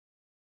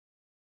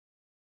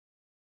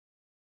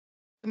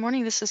Good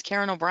morning, this is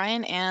Karen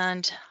O'Brien,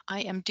 and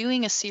I am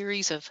doing a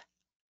series of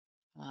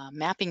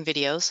mapping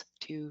videos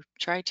to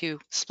try to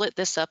split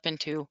this up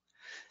into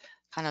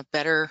kind of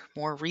better,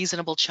 more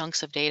reasonable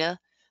chunks of data.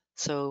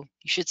 So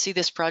you should see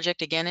this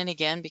project again and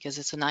again because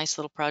it's a nice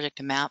little project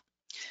to map.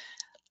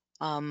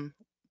 The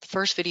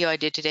first video I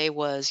did today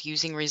was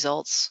using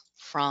results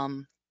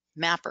from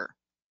Mapper.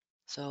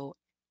 So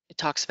it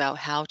talks about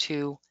how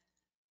to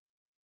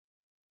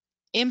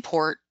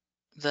import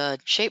the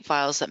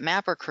shapefiles that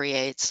Mapper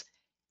creates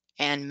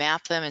and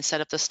map them and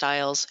set up the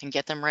styles and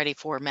get them ready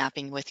for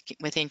mapping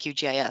within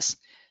QGIS.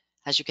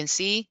 As you can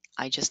see,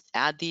 I just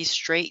add these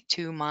straight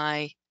to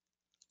my,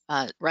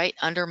 right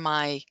under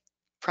my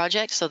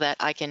project so that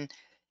I can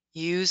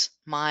use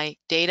my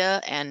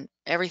data and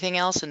everything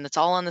else, and it's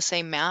all on the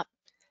same map.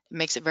 It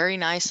makes it very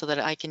nice so that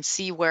I can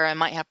see where I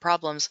might have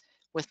problems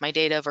with my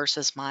data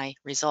versus my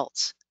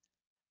results.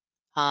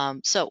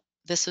 So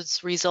this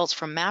is results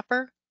from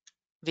Mapper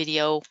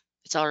video.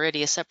 It's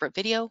already a separate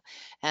video,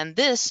 and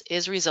this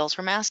is results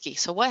from ASCII.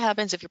 So what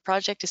happens if your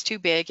project is too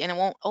big and it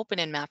won't open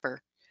in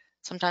Mapper?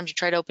 Sometimes you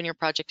try to open your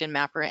project in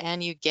Mapper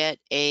and you get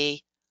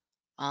a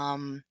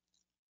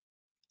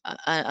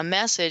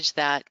message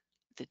that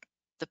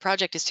the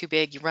project is too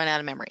big, you run out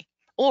of memory.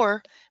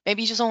 Or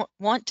maybe you just don't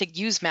want to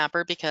use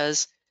Mapper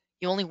because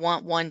you only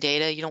want one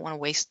data, you don't want to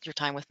waste your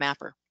time with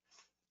Mapper.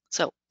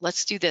 So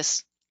let's do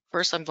this.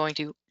 First, I'm going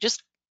to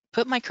just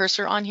put my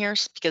cursor on here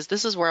because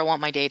this is where I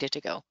want my data to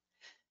go.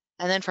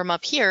 And then from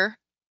up here,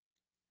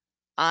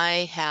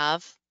 I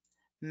have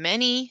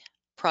many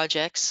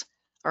projects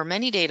or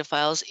many data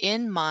files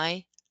in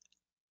my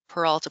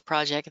Peralta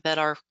project that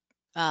are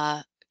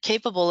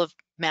capable of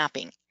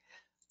mapping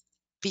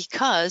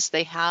because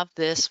they have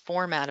this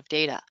format of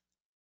data.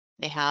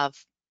 They have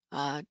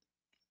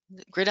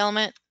grid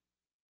element,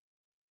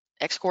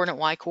 x coordinate,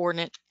 y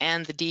coordinate,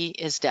 and the D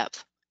is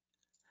depth.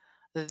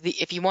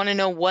 If you want to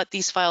know what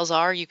these files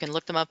are, you can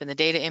look them up in the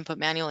data input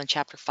manual in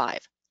chapter 5.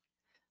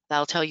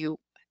 That'll tell you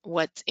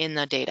what's in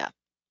the data.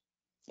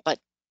 But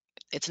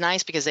it's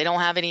nice because they don't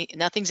have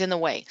nothing's in the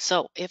way.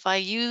 So if I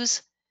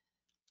use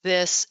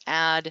this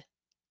add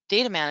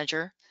data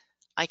manager,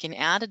 I can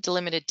add a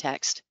delimited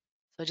text.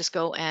 So just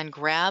go and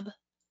grab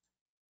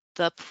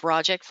the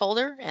project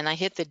folder and I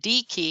hit the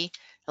D key.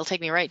 It'll take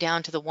me right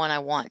down to the one I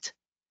want.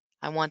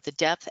 I want the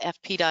depth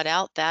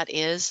fp.out. That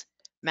is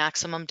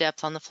maximum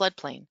depth on the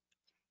floodplain.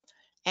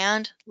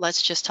 And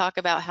let's just talk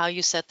about how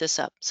you set this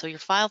up. So your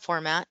file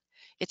format,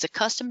 it's a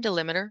custom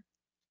delimiter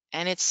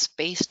and it's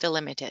space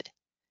delimited.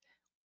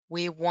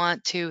 We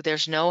want to,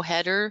 there's no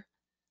header,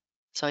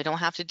 so I don't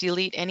have to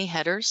delete any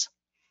headers.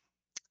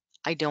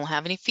 I don't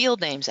have any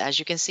field names. As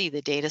you can see,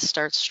 the data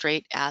starts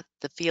straight at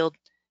the field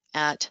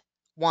at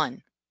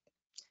 1.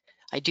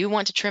 I do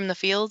want to trim the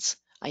fields.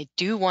 I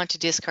do want to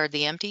discard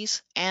the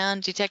empties,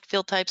 and detect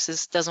field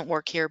types doesn't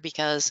work here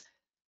because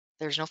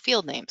there's no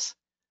field names.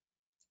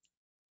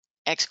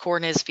 X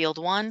coordinate is field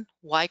 1,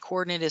 Y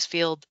coordinate is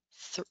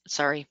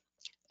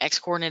X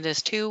coordinate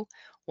is 2,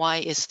 Y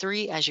is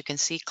 3, as you can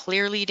see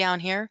clearly down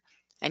here.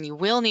 And you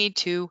will need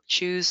to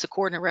choose the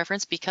coordinate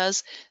reference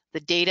because the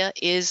data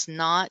is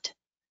not,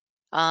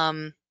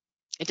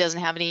 it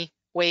doesn't have any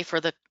way for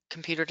the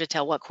computer to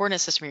tell what coordinate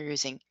system you're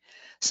using.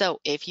 So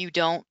if you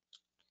don't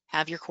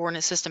have your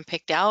coordinate system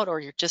picked out or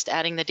you're just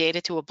adding the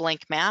data to a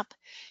blank map,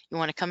 you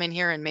want to come in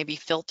here and maybe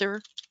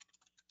filter.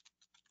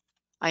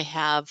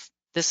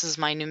 This is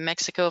my New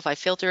Mexico. If I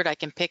filter it, I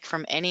can pick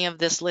from any of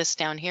this list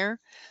down here.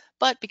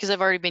 But because I've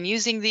already been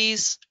using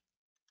these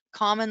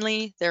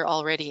commonly, they're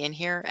already in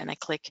here, and I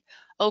click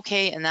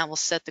OK, and that will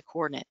set the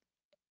coordinate.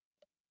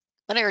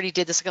 But I already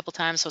did this a couple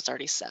times, so it's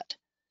already set.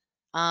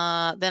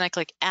 Then I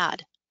click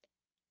Add.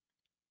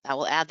 That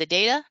will add the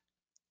data.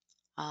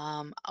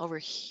 Over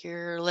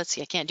here, let's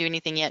see, I can't do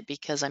anything yet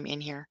because I'm in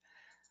here.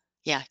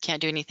 Yeah,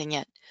 can't do anything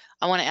yet.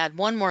 I want to add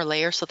one more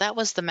layer. So that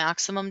was the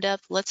maximum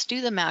depth. Let's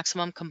do the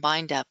maximum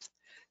combined depth.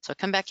 So I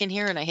come back in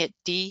here and I hit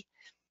D.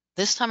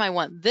 This time I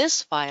want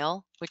this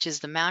file, which is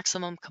the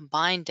maximum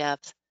combined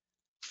depth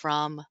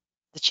from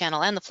the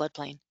channel and the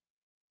floodplain.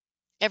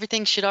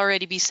 Everything should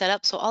already be set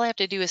up. So all I have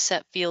to do is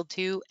set field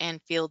 2 and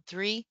field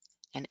 3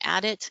 and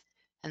add it.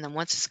 And then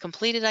once it's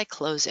completed, I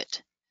close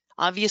it.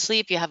 Obviously,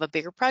 if you have a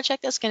bigger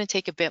project, that's going to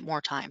take a bit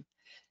more time.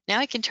 Now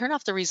I can turn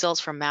off the results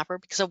from Mapper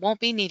because I won't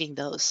be needing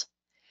those.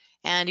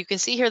 And you can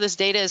see here this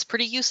data is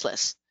pretty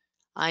useless.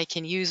 I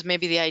can use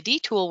maybe the ID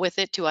tool with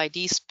it to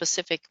ID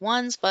specific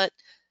ones, but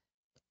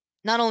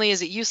not only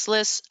is it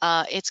useless,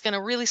 it's going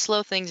to really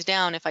slow things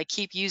down if I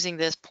keep using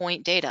this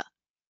point data.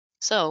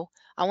 So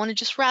I want to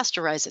just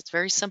rasterize it. It's a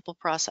very simple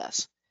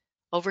process.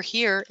 Over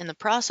here in the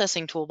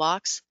processing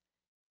toolbox,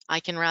 I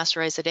can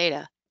rasterize the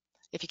data.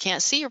 If you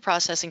can't see your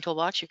processing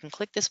toolbox, you can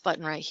click this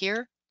button right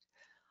here.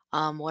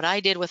 What I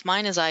did with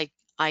mine is I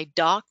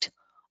docked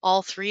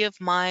all 3 of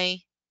my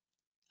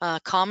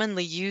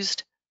commonly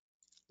used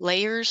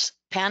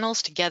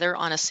panels together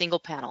on a single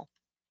panel.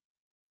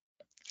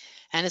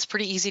 And it's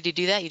pretty easy to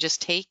do that. You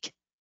just take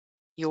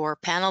your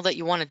panel that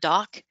you want to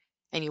dock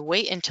and you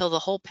wait until the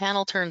whole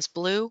panel turns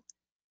blue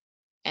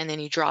and then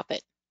you drop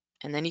it.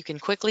 and then you can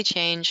quickly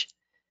change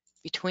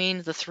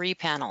between the 3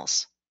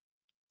 panels,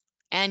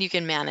 and you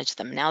can manage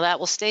them. Now that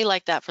will stay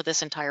like that for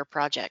this entire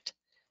project.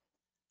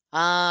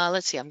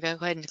 Let's see, I'm going to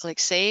go ahead and click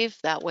save.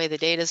 That way the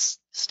data's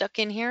stuck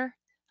in here.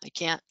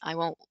 I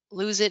won't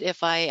lose it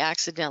if I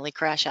accidentally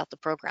crash out the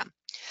program.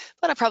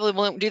 But I probably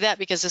won't do that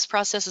because this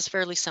process is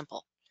fairly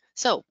simple.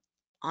 So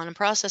on a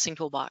processing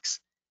toolbox,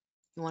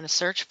 you want to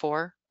search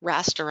for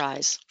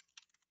Rasterize.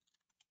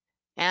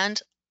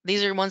 And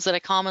these are ones that I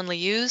commonly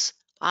use.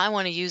 I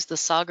want to use the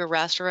Saga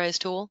Rasterize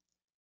tool.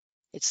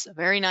 It's a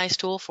very nice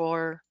tool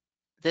for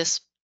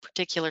this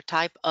particular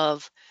type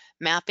of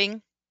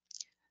mapping.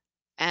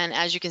 And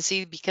as you can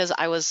see, because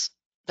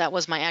that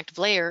was my active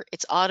layer,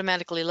 it's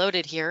automatically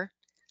loaded here.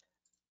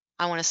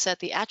 I want to set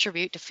the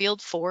attribute to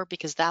field 4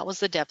 because that was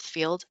the depth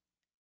field.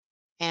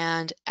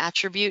 And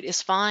attribute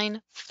is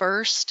fine.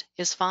 First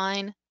is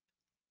fine.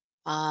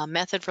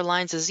 Method for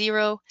lines is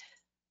 0.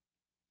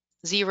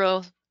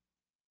 0.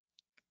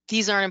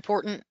 These aren't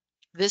important.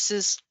 This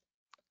is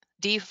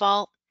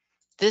default.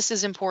 This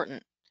is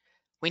important.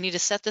 We need to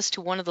set this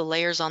to one of the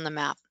layers on the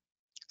map.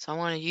 So I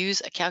want to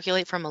use a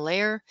calculate from a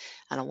layer,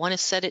 and I want to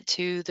set it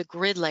to the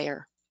grid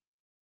layer.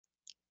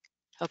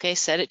 Okay,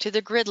 set it to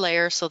the grid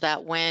layer so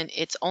that when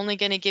it's only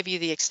going to give you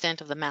the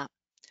extent of the map.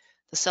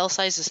 The cell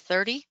size is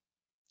 30,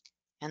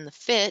 and the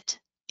fit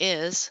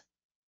is,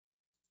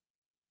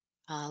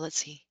 let's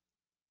see,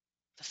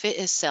 the fit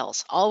is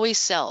cells, always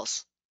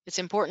cells. It's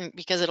important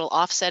because it'll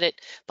offset it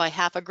by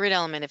half a grid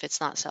element if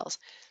it's not cells.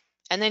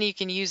 And then you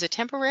can use a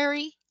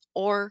temporary,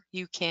 or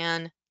you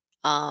can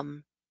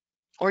apply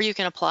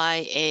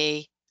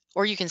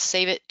or you can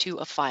save it to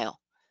a file.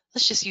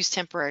 Let's just use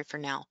temporary for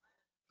now.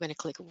 I'm going to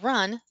click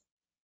run,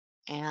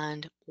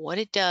 and what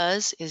it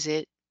does is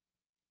it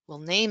will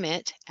name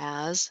it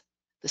as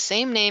the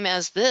same name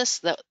as this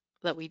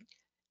that we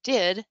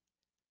did.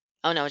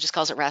 Oh no, it just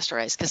calls it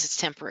Rasterize because it's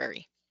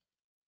temporary.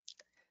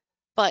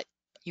 But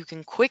you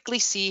can quickly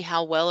see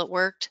how well it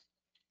worked,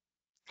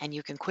 and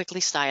you can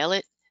quickly style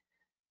it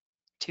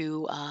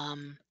to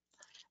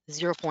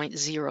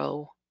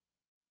 0.0,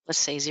 let's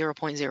say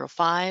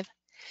 0.05,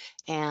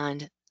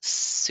 and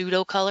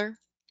pseudo color,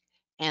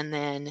 and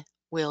then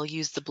we'll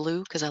use the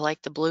blue because I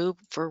like the blue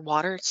for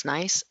water. It's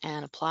nice,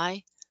 and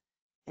apply.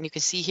 And you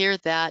can see here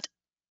that,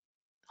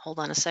 hold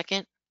on a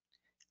second,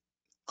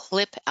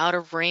 clip out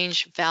of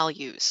range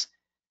values,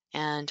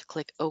 and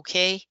click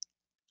OK.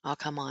 I'll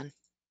come on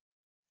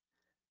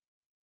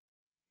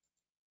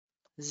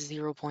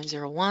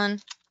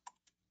 0.01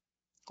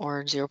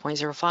 or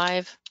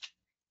 0.05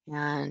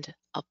 and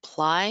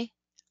apply.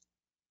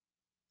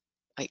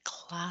 Wait,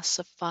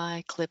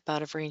 classify, clip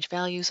out of range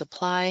values,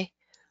 apply,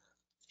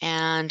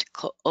 and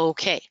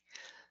OK.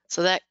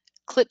 So that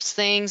clips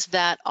things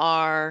that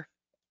are,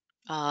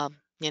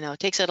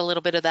 takes out a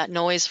little bit of that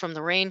noise from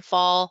the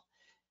rainfall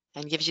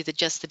and gives you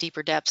just the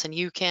deeper depths, and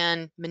you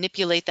can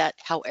manipulate that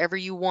however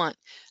you want.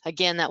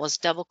 Again, that was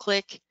double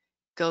click,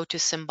 go to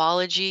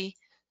symbology,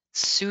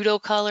 pseudo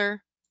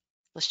color,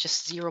 let's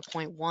just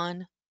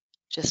 0.1,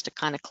 just to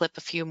kind of clip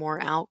a few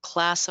more out,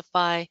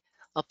 classify,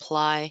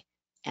 apply,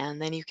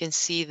 and then you can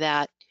see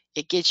that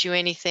it gets you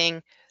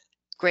anything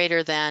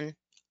greater than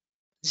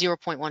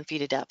 0.1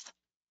 feet of depth.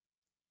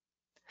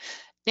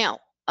 Now,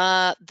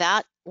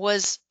 that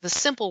was the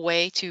simple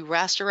way to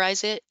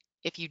rasterize it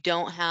if you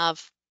don't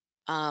have,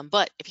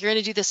 but if you're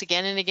going to do this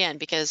again and again,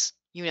 because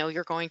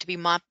you're going to be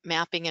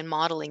mapping and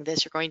modeling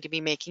this, you're going to be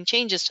making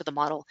changes to the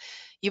model.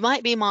 You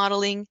might be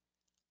modeling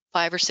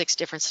 5 or 6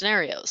 different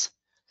scenarios.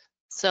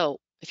 So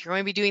if you're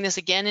going to be doing this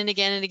again and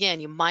again and again,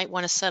 you might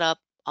want to set up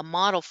a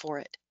model for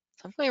it.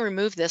 So I'm going to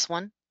remove this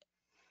one,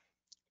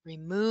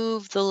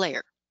 remove the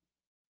layer.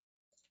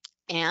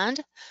 And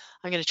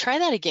I'm going to try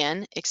that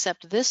again,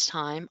 except this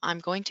time I'm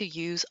going to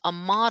use a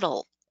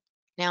model.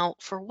 Now,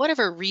 for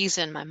whatever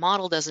reason, my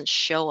model doesn't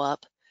show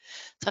up.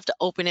 So I have to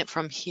open it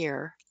from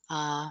here,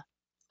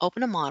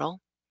 open a model.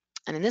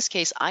 And in this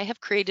case, I have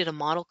created a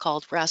model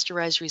called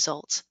Rasterize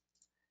Results.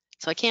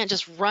 So I can't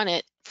just run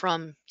it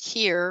from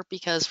here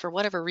because for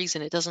whatever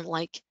reason, it doesn't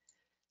like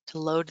to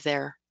load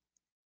there.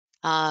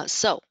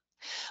 So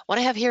what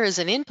I have here is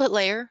an input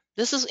layer.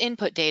 This is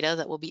input data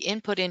that will be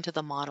input into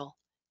the model.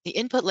 The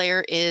input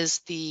layer is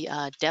the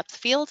depth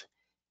field,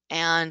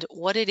 and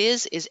what it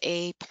is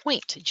a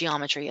point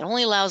geometry. It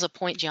only allows a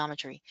point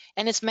geometry,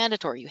 and it's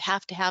mandatory. You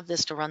have to have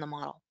this to run the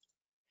model.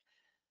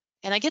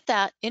 And I get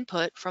that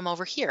input from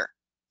over here.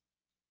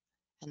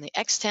 And the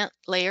extent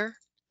layer,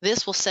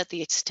 this will set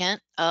the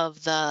extent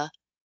of the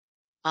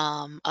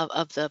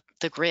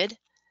grid.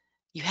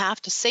 You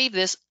have to save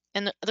this.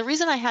 And the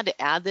reason I had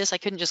to add this, I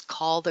couldn't just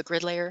call the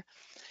grid layer,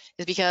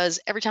 is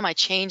because every time I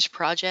change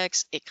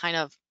projects, it kind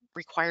of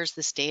requires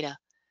this data.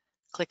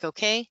 Click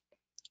OK.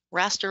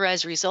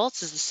 Rasterize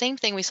results is the same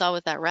thing we saw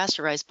with that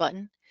rasterize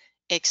button,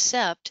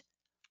 except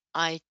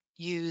I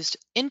used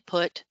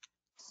input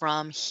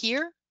from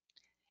here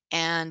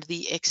and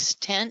the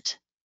extent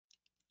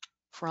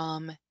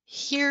from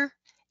here,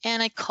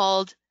 and I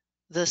called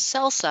the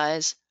cell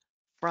size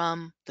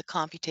from the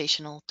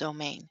computational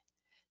domain.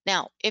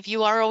 Now, if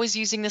you are always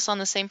using this on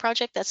the same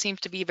project, that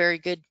seems to be a very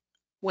good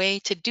way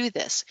to do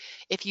this.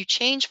 If you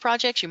change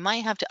projects, you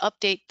might have to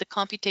update the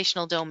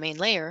computational domain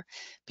layer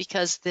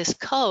because this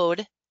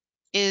code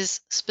is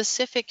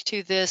specific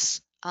to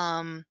this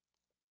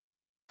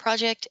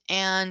project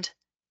and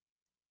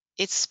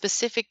it's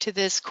specific to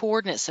this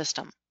coordinate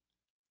system.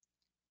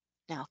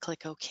 Now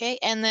click OK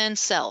and then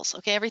cells.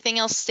 Okay, everything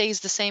else stays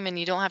the same and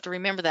you don't have to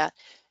remember that.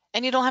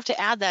 And you don't have to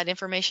add that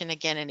information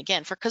again and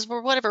again because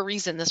for whatever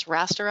reason, this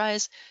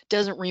Rasterize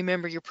doesn't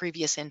remember your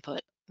previous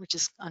input, which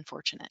is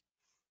unfortunate.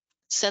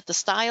 Set the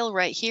style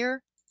right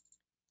here.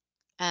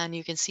 And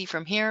you can see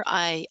from here,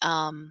 I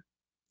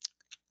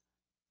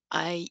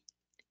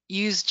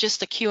use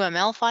just a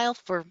QML file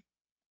for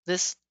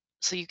this.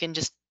 So you can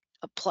just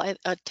apply,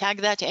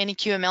 tag that to any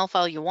QML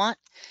file you want.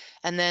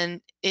 And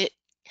then it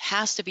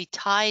has to be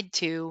tied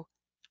to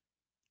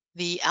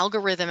the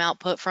algorithm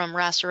output from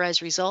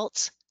Rasterize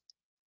results.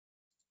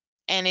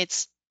 And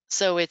it's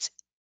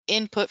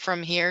input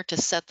from here to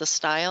set the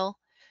style.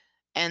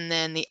 And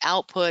then the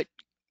output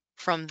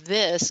from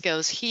this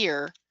goes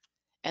here.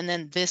 And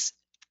then this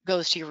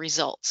goes to your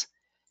results.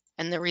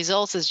 And the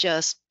results is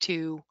just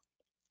to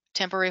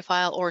temporary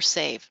file or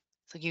save.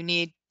 So you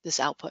need this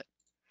output.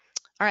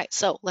 All right,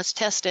 so let's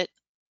test it.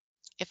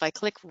 If I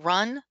click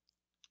run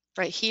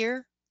right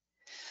here,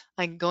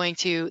 I'm going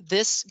to,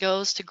 this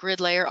goes to grid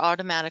layer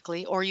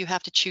automatically, or you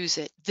have to choose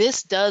it.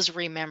 This does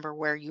remember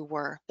where you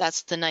were.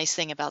 That's the nice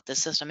thing about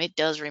this system. It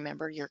does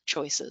remember your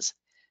choices.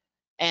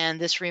 And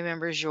this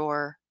remembers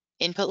your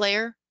input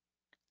layer.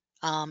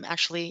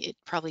 Actually, it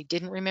probably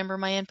didn't remember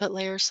my input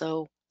layer,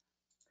 so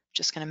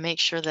just going to make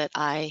sure that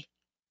I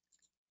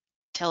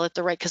tell it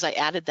the right, because I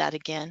added that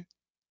again.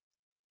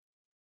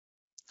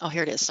 Oh,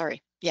 here it is,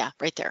 sorry. Yeah,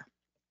 right there.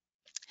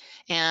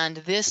 And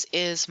this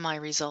is my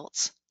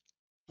results.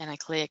 And I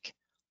click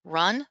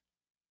run.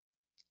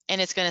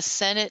 And it's going to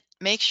send it,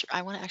 make sure,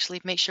 I want to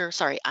actually make sure,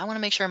 sorry, I want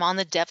to make sure I'm on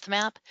the depth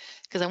map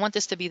because I want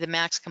this to be the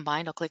max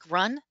combined. I'll click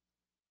run.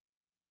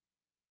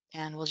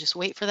 And we'll just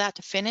wait for that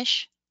to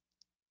finish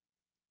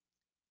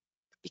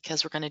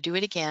because we're going to do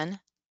it again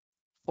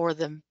for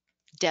the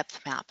depth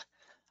map.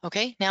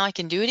 Okay, now I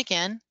can do it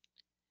again,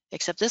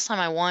 except this time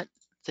I want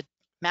the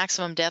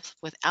maximum depth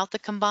without the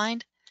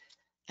combined.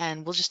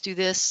 And we'll just do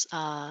this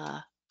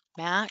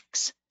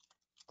max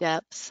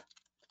depth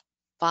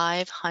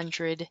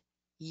 500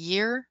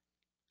 year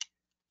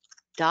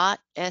dot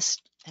I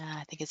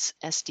think it's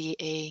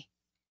SDAT.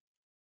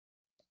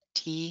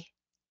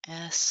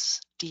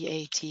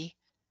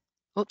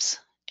 Oops,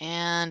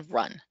 and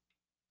run.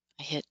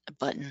 I hit a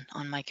button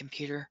on my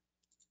computer.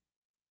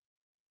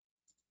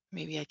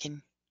 Maybe I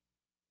can,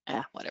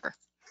 whatever.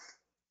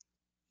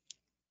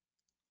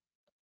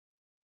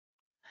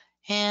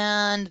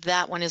 And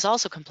that one is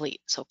also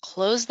complete. So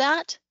close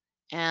that,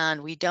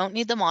 and we don't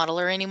need the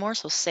modeler anymore,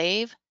 so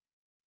save.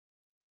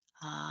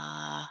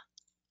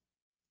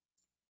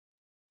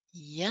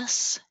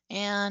 Yes,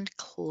 and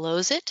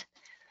close it.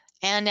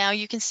 And now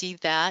you can see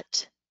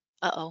that,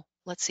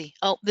 let's see.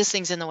 Oh, this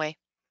thing's in the way.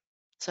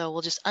 So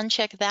we'll just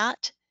uncheck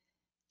that.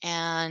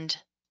 And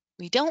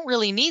we don't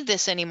really need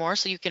this anymore,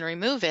 so you can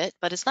remove it,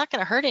 but it's not going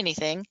to hurt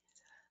anything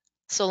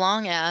so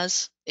long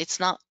as it's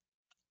not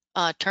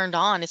turned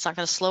on. It's not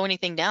going to slow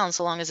anything down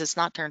so long as it's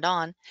not turned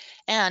on.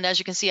 And as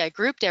you can see, I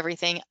grouped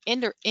everything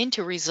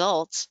into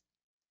results.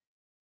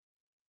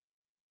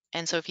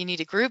 And so if you need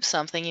to group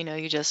something,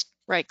 you just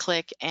right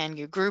click and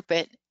you group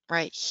it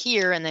right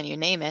here and then you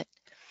name it.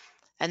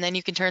 And then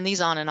you can turn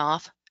these on and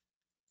off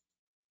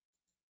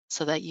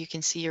so that you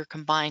can see your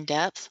combined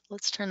depth.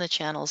 Let's turn the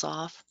channels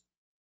off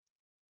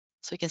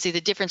so you can see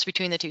the difference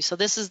between the two. So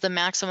this is the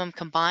maximum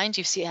combined.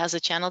 You see it has a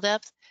channel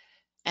depth,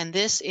 and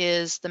this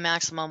is the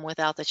maximum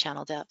without the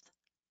channel depth.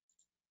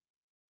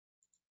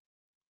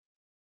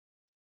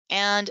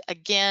 And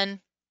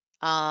again,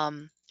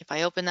 if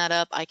I open that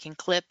up, I can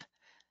clip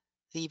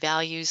the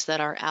values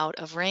that are out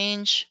of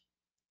range,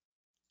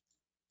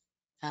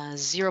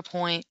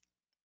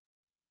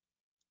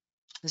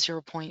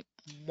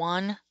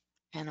 0.1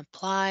 and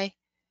apply.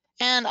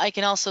 And I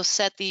can also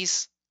set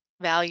these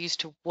values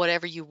to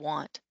whatever you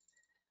want.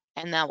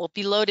 And that will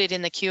be loaded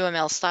in the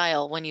QML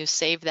style. When you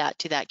save that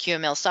to that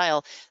QML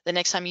style, the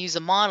next time you use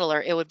a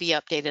modeler, it would be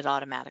updated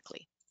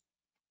automatically.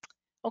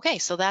 Okay,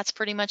 so that's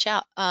pretty much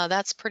out.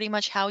 That's pretty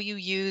much how you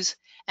use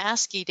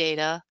ASCII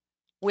data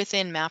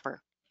within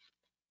Mapper.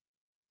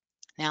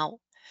 Now,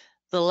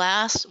 the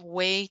last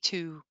way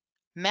to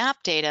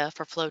map data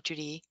for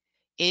FLO2D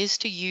is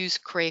to use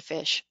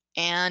crayfish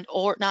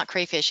or not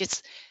crayfish.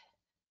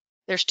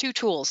 There's two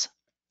tools.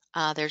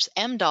 There's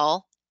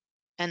MDAL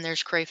and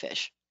there's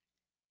crayfish.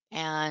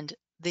 And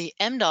the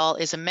MDAL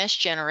is a mesh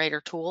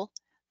generator tool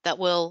that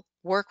will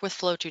work with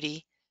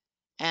FLO2D.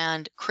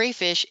 And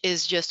crayfish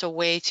is just a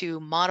way to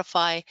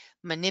modify,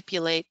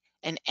 manipulate,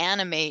 and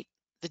animate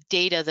the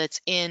data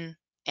that's in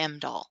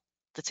MDAL,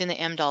 that's in the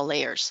MDAL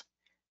layers.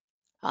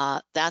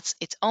 That's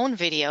its own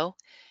video,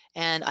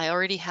 and I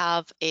already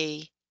have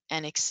an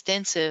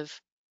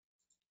extensive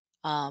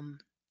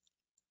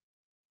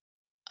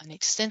an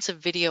extensive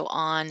video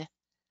on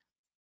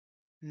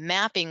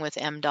mapping with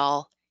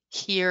MDAL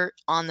here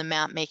on the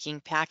map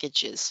making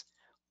packages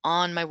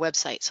on my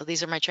website. So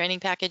these are my training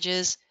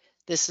packages.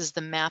 This is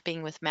the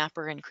mapping with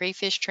Mapper and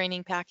Crayfish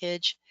training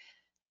package.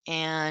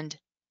 And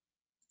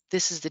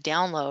this is the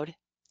download.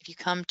 If you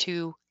come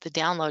to the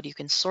download, you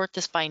can sort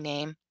this by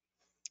name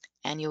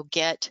and you'll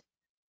get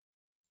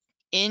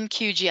in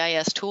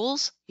QGIS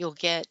tools, you'll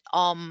get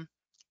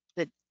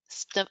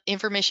the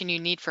information you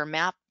need for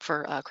map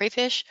for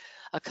crayfish,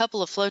 a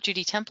couple of FLO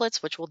 2D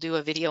templates, which we'll do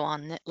a video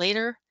on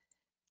later.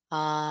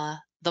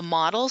 The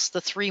models,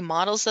 the 3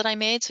 models that I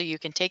made, so you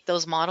can take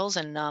those models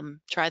and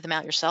try them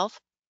out yourself.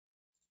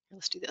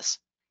 Let's do this.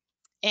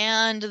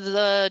 And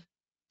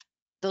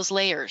those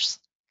layers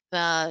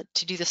to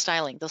do the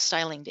styling, those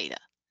styling data.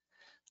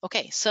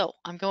 Okay, so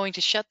I'm going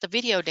to shut the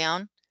video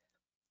down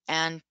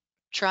and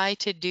try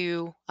to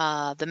do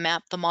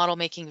the model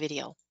making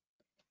video.